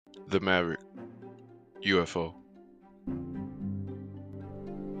The Maverick, UFO.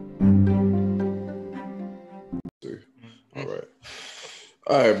 All Mhm. right.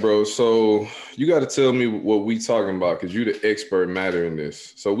 All right, bro. So you got to tell me what we talking about because you the expert matter in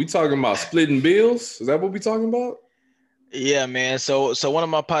this. So we talking about splitting bills? Is that what we talking about? Yeah, man. So one of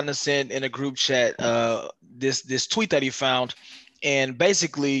my partners sent in a group chat this tweet that he found, and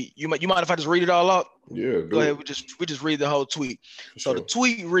basically you mind if I just read it all out? Yeah, Go do ahead. it We just read the whole tweet. for So the sure.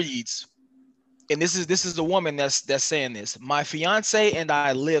 tweet reads, and this is the woman that's saying this. My fiance and I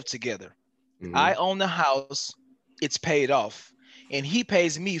live together. I Hmm. own the house. It's paid off, and he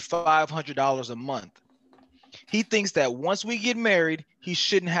pays me $500 a month. He thinks that once we get married, he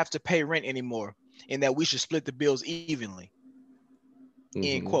shouldn't have to pay rent anymore, and that we should split the bills evenly. End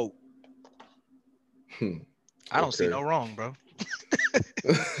Hmm. quote. I don't see Okay. no wrong, bro.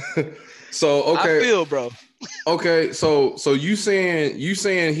 So I okay, feel, bro. okay. So you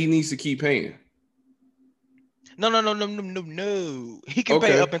saying he needs to keep paying? No, no, no, no, no, no, no. He can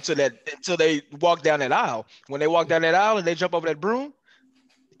pay Okay. up until they walk down that aisle. When they walk down that aisle and they jump over that broom,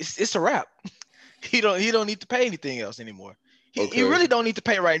 it's a wrap. He don't need to pay anything else anymore. He Okay. really don't need to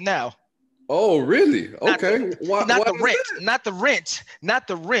pay right now. Oh, really? Not the Okay. Why? not Why the is rent, that? not the rent, not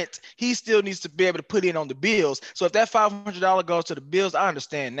the rent. He still needs to be able to put in on the bills. So if that $500 goes to the bills, I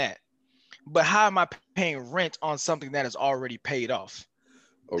understand that. But how am I paying rent on something that is already paid off?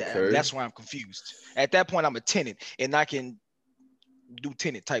 Okay. That's why I'm confused. At that point, I'm a tenant, and I can do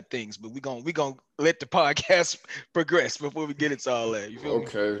tenant type things. But we gonna let the podcast progress before we get into all that. You feel me?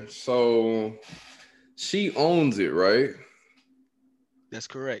 Okay. So she owns it, right? That's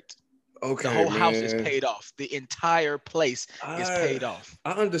correct. The Okay, whole house is man. paid off. The entire place is I paid off.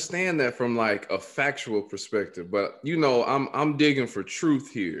 I understand that from like a factual perspective, but I'm digging for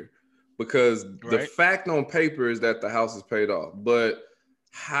truth here because the Right? fact on paper is that the house is paid off, but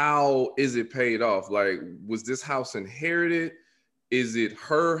how is it paid off? Like, was this house inherited? Is it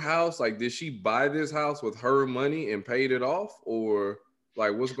her house? Like, did she buy this house with her money and paid it off, or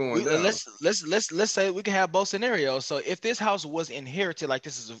like what's going We down? let's say we can have both scenarios. So if this house was inherited, like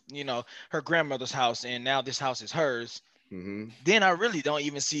this is her grandmother's house, and now this house is hers, Mm-hmm. then I really don't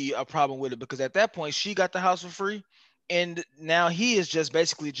even see a problem with it because at that point she got the house for free, and now he is just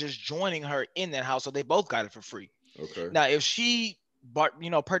basically just joining her in that house, so they both got it for free. Okay. Now, if she bought,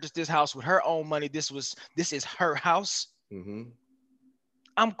 purchased this house with her own money, this is her house. Mm-hmm.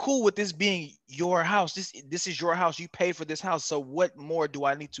 I'm cool with this being your house. This is your house. You paid for this house. So what more do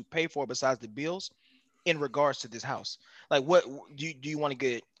I need to pay for besides the bills in regards to this house? Like, what do you want to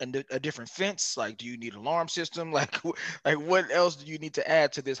get a different fence? Like, do you need an alarm system? Like, like what else do you need to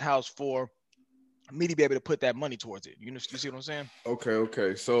add to this house for me to be able to put that money towards it? You see what I'm saying? Okay.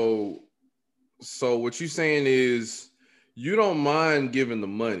 Okay. So what you saying is you don't mind giving the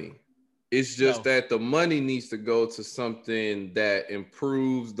money. It's just No, that the money needs to go to something that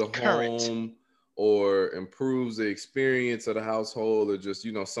improves the current. home or improves the experience of the household or just,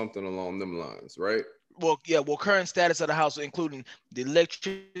 something along them lines, right? Well, yeah. Well, current status of the house, including the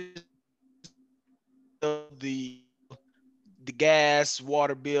electricity bill, the gas,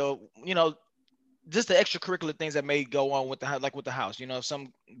 water bill. Just the extracurricular things that may go on with like with the house. If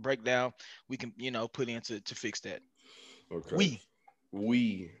some breakdown, we can put in to fix that. Okay. We,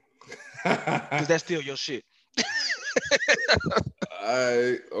 We. because that's still your shit.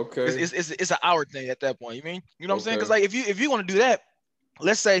 I It's, okay. it's it's it's an hour thing at that point. You know what I'm saying? Because Okay. like if you want to do that,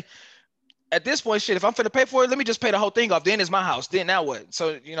 let's say at this point, shit, if I'm finna pay for it, let me just pay the whole thing off. Then it's my house. Then now what?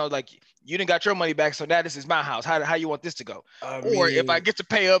 So like you didn't got your money back, so now this is my house. How you want this to go? I Or if I mean, get to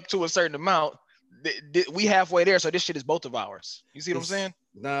pay up to a certain amount, we halfway there, so this shit is both of ours. You see what I'm it's saying?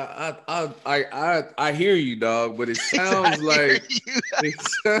 nah. I hear you, dog. But it I sounds hear like you. it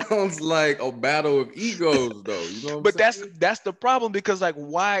sounds like a battle of egos, though. You know what I'm But that's saying? that's the problem because like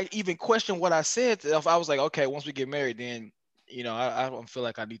why even question what I said if I was like, okay, once we get married, then I don't feel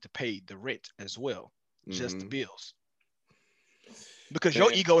like I need to pay the rent as well, just the Mm-hmm. bills. Because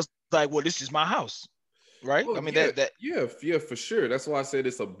your Man, ego is like, well, this is my house, right? I well, mean yeah, that yeah, for sure. That's why I said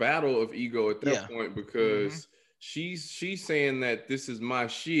it's a battle of ego at that yeah. point Hmm. because she's saying that this is my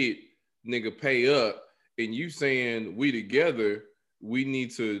shit, nigga, pay up, and you saying we together, we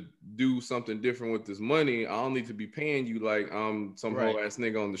need to do something different with this money. I don't need to be paying you like I'm some Right. whole ass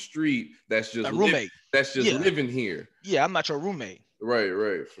nigga on the street that's just A live roommate. that's just Yeah. living here. Yeah, I'm not your roommate. Right,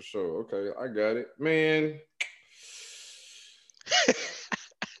 right, for sure. Okay, I got it, man.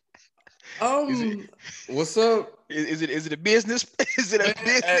 Is it Um, what's up? is it a business? Is it Man, a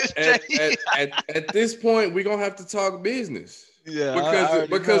business change? at this point, we're gonna have to talk business Yeah, I because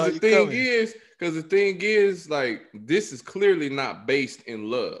already know how the you thing coming. is, Because the thing is, like, this is clearly not based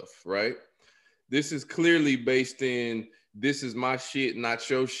in love, right? This is clearly based in this is my shit, not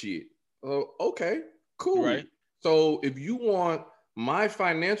your shit. Oh, okay, cool. Right. So if you want my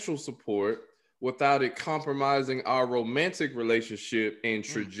financial support without it compromising our romantic relationship and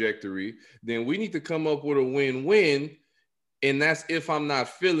trajectory, then we need to come up with a win-win. And that's if I'm not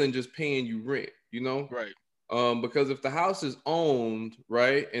feeling just paying you rent, you know? Right. Because if the house is owned,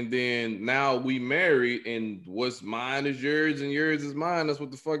 right, and then now we married, and what's mine is yours and yours is mine. That's what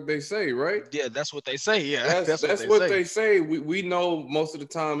the fuck they say, right? Yeah, that's what they say. Yeah, That's what they say. We know most of the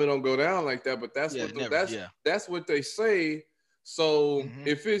time it don't go down like that, but that's what that's what they say. So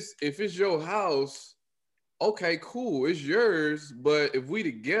if it's your house, okay, cool, it's yours. But if we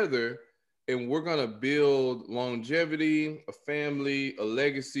together and we're gonna build longevity, a family, a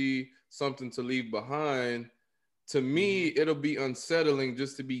legacy, something to leave behind. To me, it'll be unsettling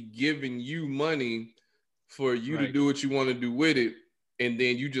just to be giving you money for you to do what you want to do with it. And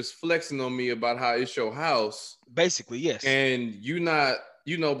then you just flexing on me about how it's your house. Basically, yes. And you not,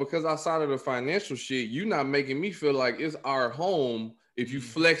 because outside of the financial shit, you not making me feel like it's our home if you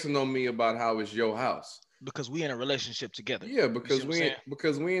flexing on me about how it's your house. Because we in a relationship together. Yeah, because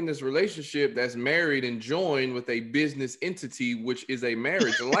we in this relationship that's married and joined with a business entity, which is a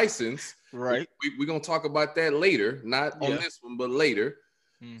marriage license. Right. We're gonna talk about that later, not on this one, but later.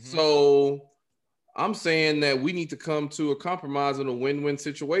 So I'm saying that we need to come to a compromise in a win-win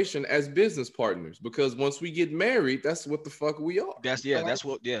situation as business partners, because once we get married, that's what the fuck we are.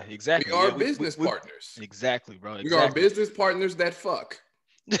 Exactly. We are business partners. Exactly, bro. We are business partners that fuck.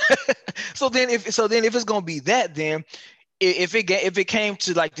 So then if it's gonna be that, then if it came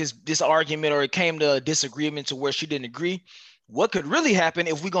to like this argument, or it came to a disagreement to where she didn't agree, what could really happen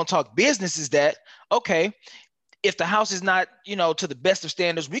if we're gonna talk business is that, okay, if the house is not, to the best of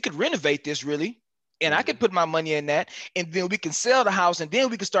standards, we could renovate this really, and I could put my money in that, and then we can sell the house, and then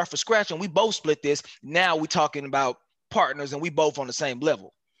we can start from scratch, and we both split this. Now we're talking about partners, and we both on the same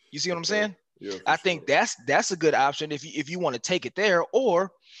level. You see what I'm saying? Yeah, I think that's a good option if you want to take it there.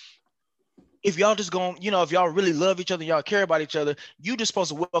 Or if y'all just going, if y'all really love each other, y'all care about each other, you just supposed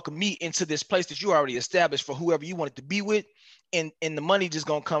to welcome me into this place that you already established for whoever you want it to be with, and the money just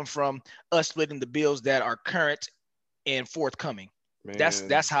gonna come from us splitting the bills that are current and forthcoming. Man,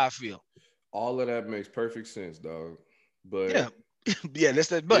 that's how I feel. All of that makes perfect sense, dog. But that's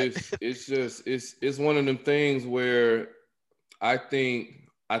that. But it's just it's one of them things where I think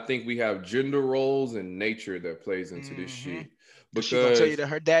we have gender roles and nature that plays into this shit. Because she's gonna tell you that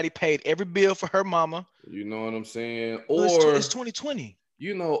her daddy paid every bill for her mama. You know what I'm saying? Or it's 2020.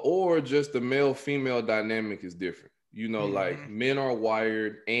 Or just the male-female dynamic is different. Like men are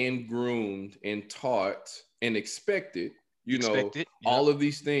wired and groomed and taught and expected, all of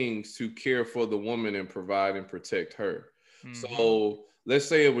these things to care for the woman and provide and protect her. So let's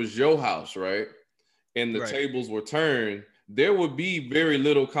say it was your house, right? And the tables were turned. There would be very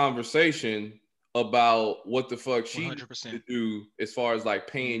little conversation about what the fuck she needs to do as far as like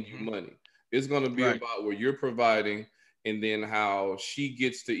paying you money. It's going to be about what you're providing, and then how she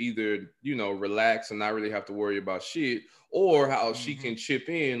gets to either, relax and not really have to worry about shit, or how she can chip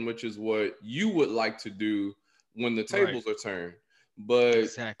in, which is what you would like to do when the tables are turned. But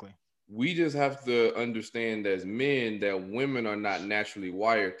we just have to understand as men that women are not naturally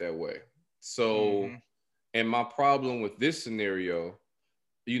wired that way. So, and my problem with this scenario,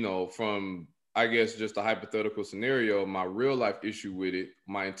 from, I guess, just a hypothetical scenario, my real life issue with it,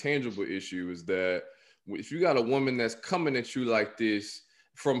 my intangible issue is that if you got a woman that's coming at you like this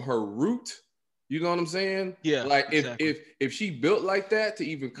from her root, you know what I'm saying? Yeah. Like if she built like that to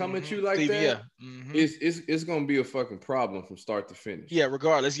even come at you like that, it's gonna be a fucking problem from start to finish. Yeah,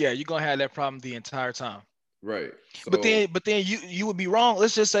 regardless. Yeah, you're gonna have that problem the entire time. Right. So, but then you would be wrong.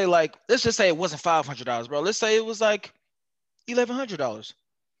 Let's just say it wasn't $500, bro. Let's say it was like $1,100.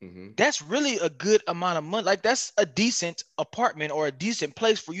 That's really a good amount of money. Like, that's a decent apartment or a decent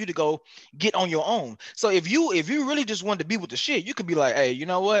place for you to go get on your own. So if you really just wanted to be with the shit, you could be like, hey, you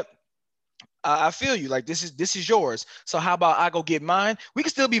know what? I feel you. Like, this is yours. So how about I go get mine? We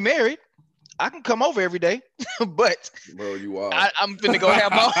can still be married. I can come over every day, but bro, you are. I'm finna go have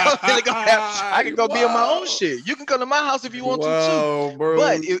my. I can go be on my own shit. You can come to my house if you want to too. Bro.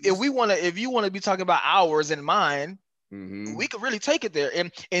 But if you want to be talking about ours and mine, we could really take it there,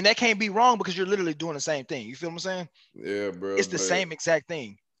 and that can't be wrong because you're literally doing the same thing. You feel what I'm saying? Yeah, bro. It's the same exact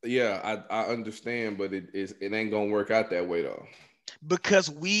thing. Yeah, I understand, but it ain't gonna work out that way though. Because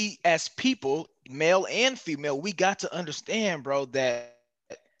we as people, male and female, we got to understand, bro, that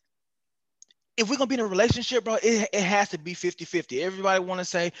if we're gonna be in a relationship, bro, it has to be 50-50. Everybody want to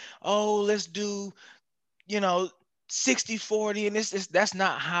say, oh, let's do, you know, 60-40, and this is that's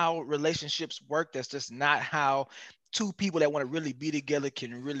not how relationships work. That's just not how two people that want to really be together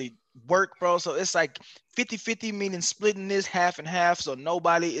can really work, bro. So it's like 50-50, meaning splitting this half and half, so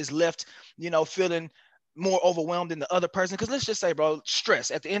nobody is left, feeling more overwhelmed than the other person. Because let's just say, bro,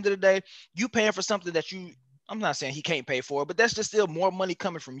 stress at the end of the day, you paying for something that you, I'm not saying he can't pay for it, but that's just still more money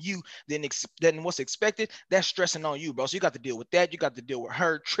coming from you than what's expected. That's stressing on you, bro. So you got to deal with that. You got to deal with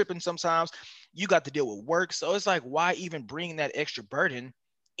her tripping sometimes. You got to deal with work. So it's like, why even bring that extra burden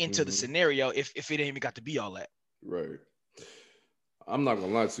into the scenario if it ain't even got to be all that? Right. I'm not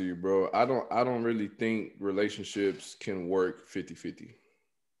gonna lie to you, bro. I don't really think relationships can work 50-50.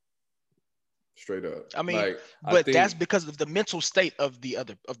 Straight up. I mean, Like I but that's think because of the mental state of the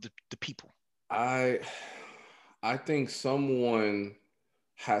people. I I think someone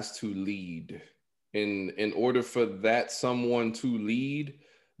has to lead. In order for that someone to lead,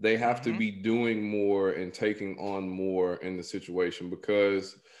 they have to Mm-hmm. be doing more and taking on more in the situation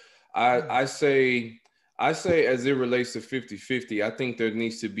because I Mm. I say I say as it relates to 50-50, I think there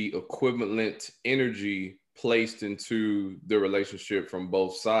needs to be equivalent energy placed into the relationship from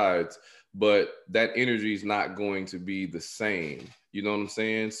both sides, but that energy is not going to be the same. You know what I'm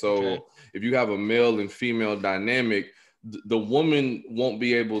saying? Okay. So if you have a male and female dynamic, the woman won't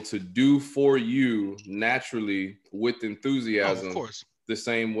be able to do for you naturally with Oh, of enthusiasm course. the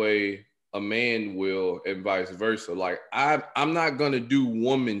same way a man will and vice versa. Like I'm not gonna do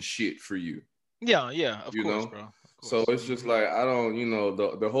woman shit for you, Yeah, yeah, of you course, know? bro. Of So course. it's just Hmm. like I don't,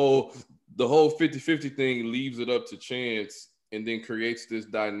 the whole 50-50 thing leaves it up to chance and then creates this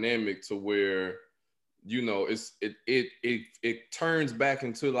dynamic to where it turns back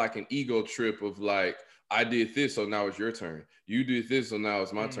into like an ego trip of like I did this so now it's your turn, you did this so now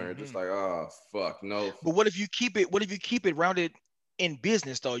it's my turn, just Hmm. like oh fuck no. But what if you keep it? What if you keep it rounded in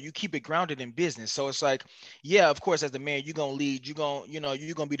business though? You keep it grounded in business. So it's like, yeah, of course, as the man, you're gonna lead. You're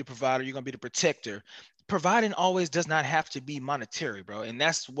gonna be the provider. You're gonna be the protector. Providing always does not have to be monetary, bro. And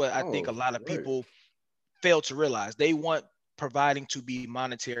that's what I think Oh a lot of right. people fail to realize. They want providing to be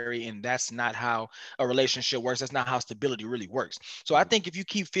monetary, and that's not how a relationship works. That's not how stability really works. So I think if you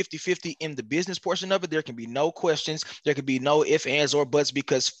keep 50-50 in the business portion of it, there can be no questions, there can be no ifs, ands, or buts,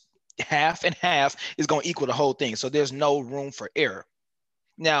 because half and half is going to equal the whole thing. So there's no room for error.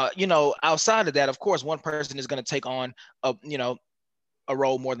 Now, outside of that, of course, one person is going to take on a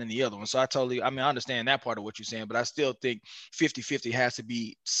role more than the other one. So I understand that part of what you're saying, but I still think 50-50 has to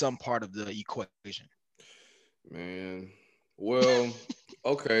be some part of the equation. Man, well,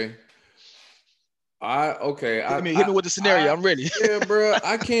 okay. I okay. Hit me with the scenario. I'm ready. Yeah, bro.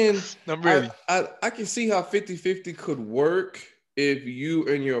 I'm ready. I can see how 50-50 could work if you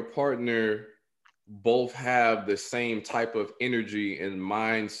and your partner both have the same type of energy and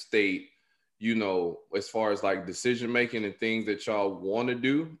mind state, as far as like decision making and things that y'all want to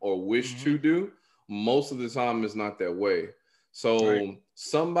do or wish Hmm. to do. Most of the time it's not that way. Right. So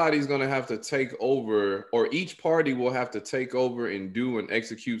somebody's going to have to take over, or each party will have to take over and do and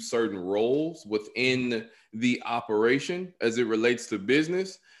execute certain roles Hmm. within the operation as it relates to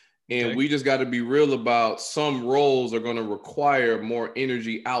business. And Okay. we just got to be real about some roles are going to require more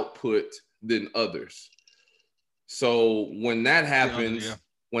energy output than others. So The other, yeah.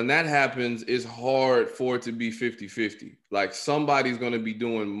 when that happens, it's hard for it to be 50-50. Like somebody's going to be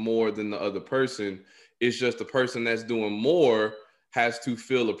doing more than the other person. It's just the person that's doing more has to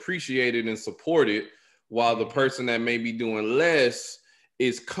feel appreciated and supported, while the Hmm. person that may be doing less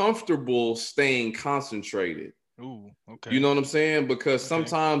is comfortable staying concentrated. Ooh. You Okay. know what I'm saying? Because Okay.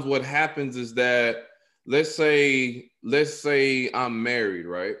 sometimes what happens is that let's say I'm married,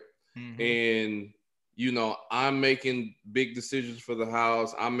 right? Hmm. And I'm making big decisions for the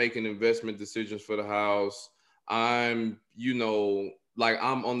house. I'm making investment decisions for the house. Like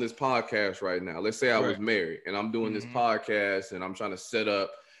I'm on this podcast right now. Let's say I Right. was married and I'm doing this Hmm. podcast and I'm trying to set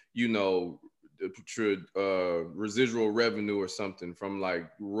up, you know, residual revenue or something from like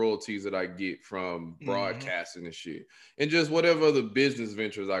royalties that I get from Hmm. broadcasting and shit, and just whatever other business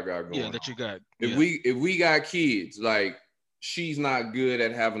ventures I got Yeah, going that on. you got. If Yeah. we got kids, like she's not good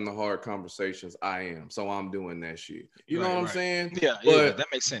at having the hard conversations. I am, so I'm doing that shit. You know Right. what I'm Right. saying? Yeah. Yeah. But That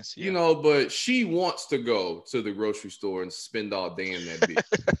makes sense. Yeah. but she wants to go to the grocery store and spend all day in that bitch.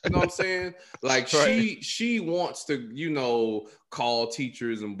 You know what I'm saying? Like Right. she wants to, call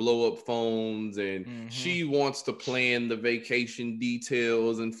teachers and blow up phones, and Hmm. she wants to plan the vacation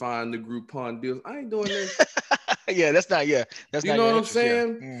details and find the Groupon deals. I ain't doing this. Yeah. That's not. Yeah. That's You not know your what I'm interest. Yeah.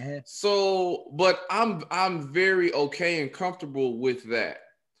 saying? So, but I'm very okay and comfortable with that.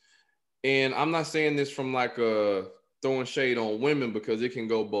 and I'm not saying this from like throwing shade on women because it can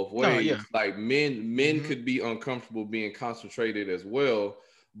go both No, ways. yeah. Like men could be uncomfortable being concentrated as well.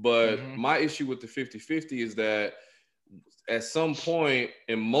 But my issue with the 50-50 is that at some point,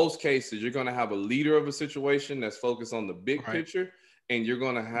 in most cases, you're going to have a leader of a situation that's focused on the big Right. picture, and you're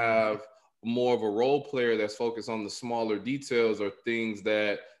going to have more of a role player that's focused on the smaller details or things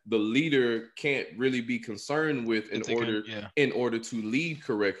that the leader can't really be concerned with in order to lead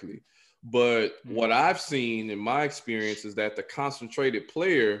correctly. But what I've seen in my experience is that the concentrated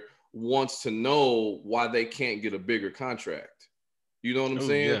player wants to know why they can't get a bigger contract. You know what I'm Oh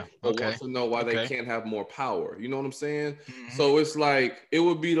saying? yeah. Or Okay. wants to know why they Okay. can't have more power. You know what I'm saying? Mhm. So it's like it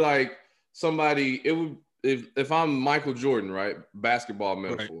would be like somebody. It would if I'm Michael Jordan, right? Basketball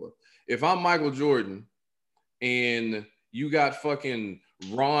Right. metaphor. If I'm Michael Jordan and you got fucking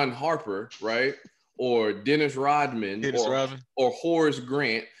Ron Harper, right? Or Dennis Rodman Dennis Rodman. or Horace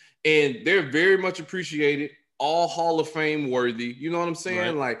Grant, and they're very much appreciated, all Hall of Fame worthy. You know what I'm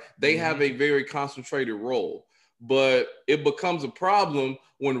saying? Right. Like they have a very concentrated role. But it becomes a problem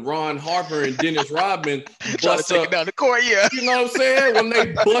when Ron Harper and Dennis Rodman Trying to bust take it up. down the court. Yeah. You know what I'm saying? When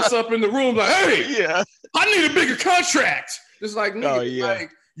they bust up in the room, like, hey, Yeah. I need a bigger contract. It's like, nigga, Oh yeah.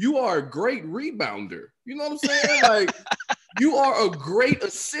 like you are a great rebounder. You know what I'm saying? Like you are a great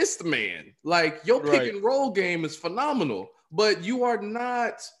assist man. Like your pick Right. and roll game is phenomenal, but you are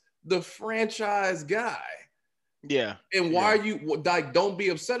not the franchise guy. Yeah. And why Yeah. are you like? Don't be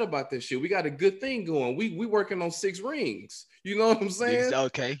upset about this shit. We got a good thing going. We working on 6 rings. You know what I'm saying?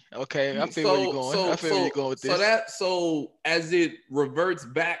 Okay. Okay. I feel where you're So going. I so feel where you're so going with so this. that so as it reverts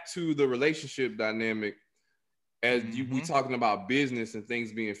back to the relationship dynamic, as we talking about business and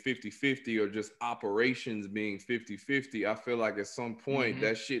things being 50-50 or just operations being 50-50, I feel like at some point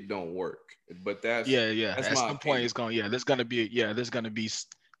that shit don't work. But that's Yeah. Yeah. that's At my some point, opinion. it's going. Yeah. There's gonna be. Yeah. There's gonna be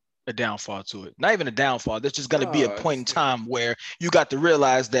a downfall to it. Not even a downfall. There's just gonna be a Nah, point in time where you got to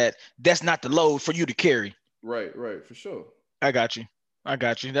realize that that's not the load for you to carry. right, for sure. I got you. I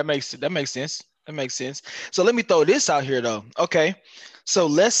got you. That makes sense. That makes sense. So let me throw this out here though. Okay. So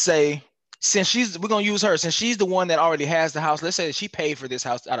let's say since we're gonna use her since she's the one that already has the house. Let's say that she paid for this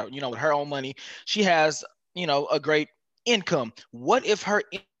house out of with her own money. She has a great income. What if her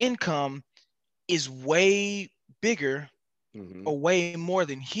income is way bigger or way more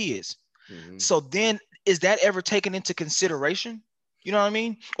than his? So then is that ever taken into consideration? You know what I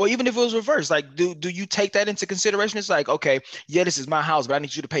mean? Or even if it was reversed, like do you take that into consideration? It's like, okay, yeah, this is my house, but I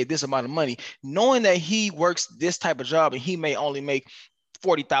need you to pay this amount of money, knowing that he works this type of job and he may only make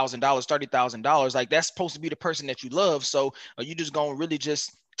 $40,000, $30,000. Like that's supposed to be the person that you love. So are you just gonna really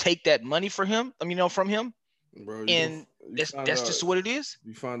just take that money for him? I mean, from him, Bro, and you find that's out just what it is.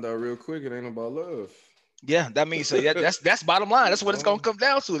 you find out real quick it ain't about love. Yeah, that means so that's bottom line. That's You what it's gonna know? come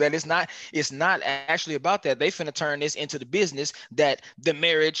down to. That it's not actually about that. They finna turn this into the business that the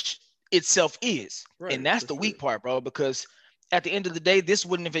marriage itself is. And Right, that's for the sure. weak part, bro, because at the end of the day, this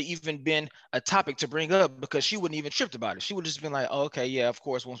wouldn't have even been a topic to bring up because she wouldn't even tripped about it. She would just been like, oh, okay, yeah, of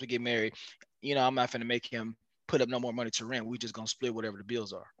course, once we get married, I'm not finna make him put up no more money to rent. We just gonna split whatever the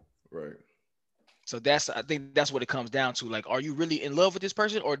bills are. Right. So I think that's what it comes down to. Like, are you really in love with this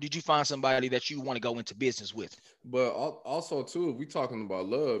person, or did you find somebody that you want to go into business with? But also too, if we talking about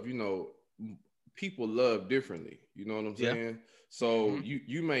love, people love differently. You know what I'm Yeah. saying? So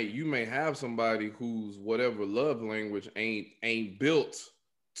you may have somebody whose whatever love language ain't built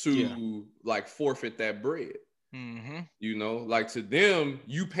Yeah. to like forfeit that bread. Mm-hmm. Like to them,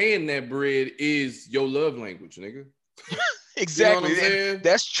 you paying that bread is your love language, nigga. You know what I'm Exactly. And saying?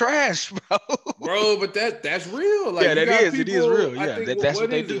 that's trash, bro. Bro, but that's real. Like Yeah, you that got is. It is people. real. I Yeah, think that's what what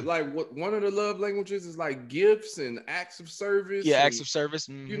they is do. it? Like what one of the love languages is like gifts and acts of service Yeah, acts and of service.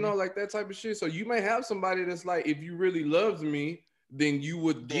 Mm-hmm. like that type of shit. So you may have somebody that's like, if you really loved me, then you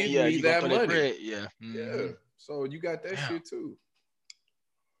would Then give yeah, me you gonna that throw that money. bread. Yeah. Yeah. Mm-hmm. So you got that Damn. shit too.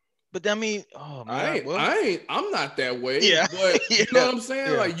 But I mean, oh man, well, I'm not that way, yeah, but you know yeah, what I'm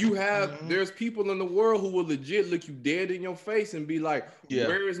saying? yeah, Like mm-hmm. there's people in the world who will legit look you dead in your face and be like, Yeah,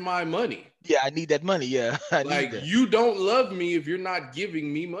 where is my money? yeah. I need that money. Yeah, I need Like that. you don't love me if you're not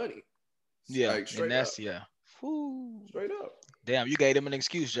giving me money. Yeah, Like and straight up, that's yeah. Whew. straight up. Damn, you gave them an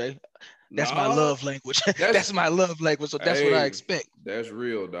excuse, Jay. That's my Nah, love language. that's That's my love language. So that's what I hey, expect. that's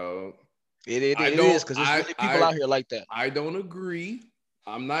real, dog. It I is don't because there's really people out here like that, I don't agree.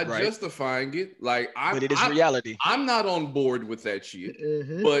 I'm not right? justifying it. Like But it is reality. I'm not on board with that shit.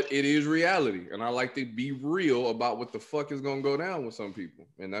 Mm-hmm. But it is reality. And I like to be real about what the fuck is gonna go down with some people.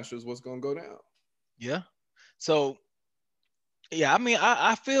 And that's just what's gonna go down. Yeah. So yeah, I mean,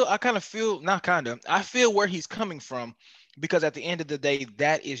 I kind of feel not kind of. I feel where he's coming from because at the end of the day,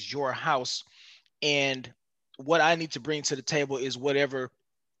 that is your house. And what I need to bring to the table is whatever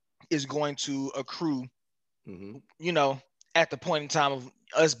is going to accrue, Mm-hmm. you know, at the point in time of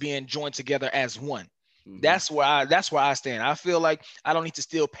us being joined together as one. Mm-hmm. That's where I stand. I feel like I don't need to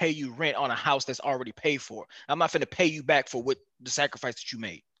still pay you rent on a house that's already paid for. I'm not going to pay you back for what the sacrifice that you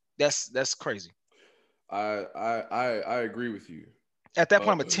made. That's crazy. I agree with you. At that Uh,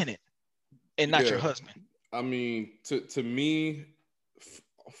 point, I'm a tenant and not your yeah, husband. I mean, to me,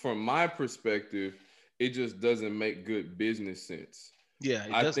 from my perspective, it just doesn't make good business sense. Yeah,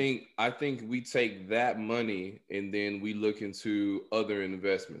 it I doesn't. think I think we take that money and then we look into other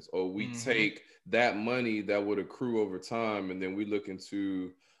investments, or we Hmm. take that money that would accrue over time and then we look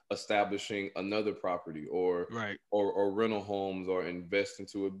into establishing another property, Right. or rental homes, or invest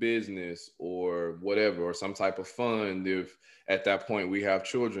into a business or whatever, or some type of fund if at that point we have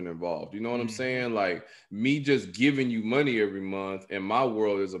children involved. You know what I'm Hmm. saying? Like, me just giving you money every month in my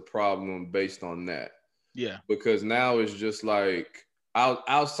world is a problem based on that, Yeah. because now it's just like,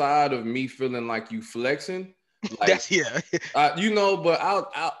 outside of me feeling like you flexing, like, That's yeah. but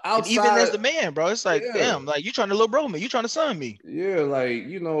And even as outside, the man, bro, it's like, yeah, damn, like you trying to little bro me, you trying to son me. yeah, like,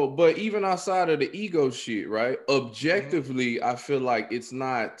 but even outside of the ego shit, right? Hmm. Objectively, I feel like it's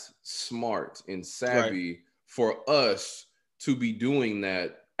not smart and Right. savvy for us to be doing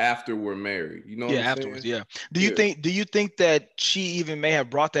that after we're married. You know what Yeah, I'm afterwards, saying? yeah. Yeah. Do you think that she even may have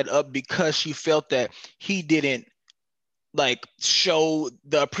brought that up because she felt that he didn't like show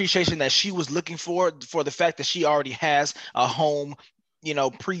the appreciation that she was looking for the fact that she already has a home,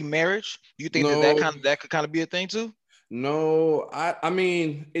 pre-marriage? You think that No, that could kind of be a thing too? no, I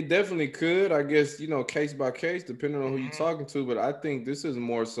mean, it definitely could. I guess, case by case, depending on who you're Hmm. talking to. But I think this is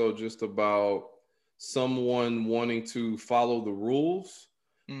more so just about someone wanting to follow the rules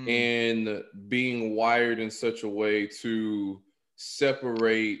Mm. and being wired in such a way to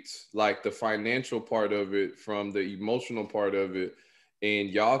separate like the financial part of it from the emotional part of it. And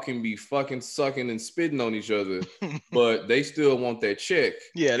y'all can be fucking sucking and spitting on each other, but they still want that check.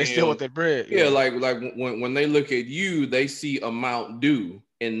 Yeah, they still And want that bread. yeah, Yeah. like when they look at you, they see amount due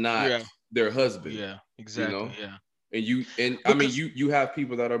and not Yeah. their husband, Yeah. you Exactly. know? Yeah. And I mean, Because you have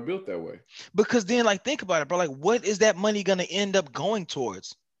people that are built that way. then like think about it, bro. Like what is that money gonna end up going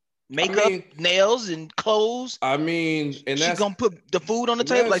towards? I Makeup, mean, nails, and clothes. and She's gonna put the food on the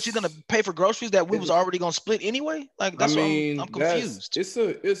table. Like she's gonna that's pay for groceries that we was and already gonna split anyway. Like I that's what I'm mean, that's confused.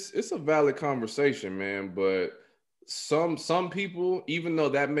 it's a valid conversation, man. But some people, even though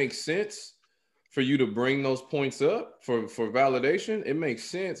that makes sense for you to bring those points up for validation, it makes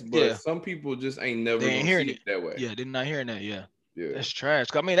sense. But Yeah, some people just ain't they never ain't gonna see hearing it it. that way. Yeah, they're not hearing that. Yeah, Yeah, that's trash.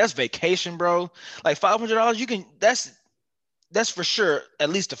 I mean, that's vacation, bro. Like $500, you can. That's for sure at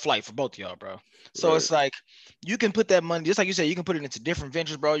least a flight for both of y'all, bro. So right, it's like you can put that money, just like you said, you can put it into different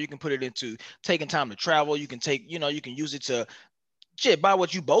ventures, bro. You can put it into taking time to travel. You can you can use it to shit buy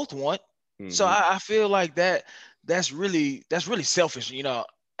what you both want. So hmm, I feel like that's really selfish,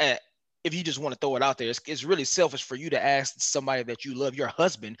 at, if you just want to throw it out there. It's really selfish for you to ask somebody that you love, your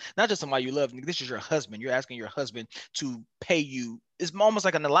husband, not just somebody you love. This is your husband. You're asking your husband to pay you. It's almost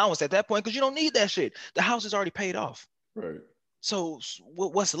like an allowance at that point because you don't need that shit. The house is already paid off. right. So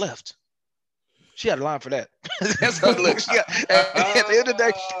what's left? She had a line for that. That's how look. She got at the end of the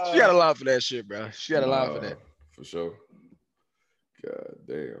day, she had a line for that shit, bro. She had a line for Nah, that. for sure. God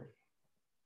damn.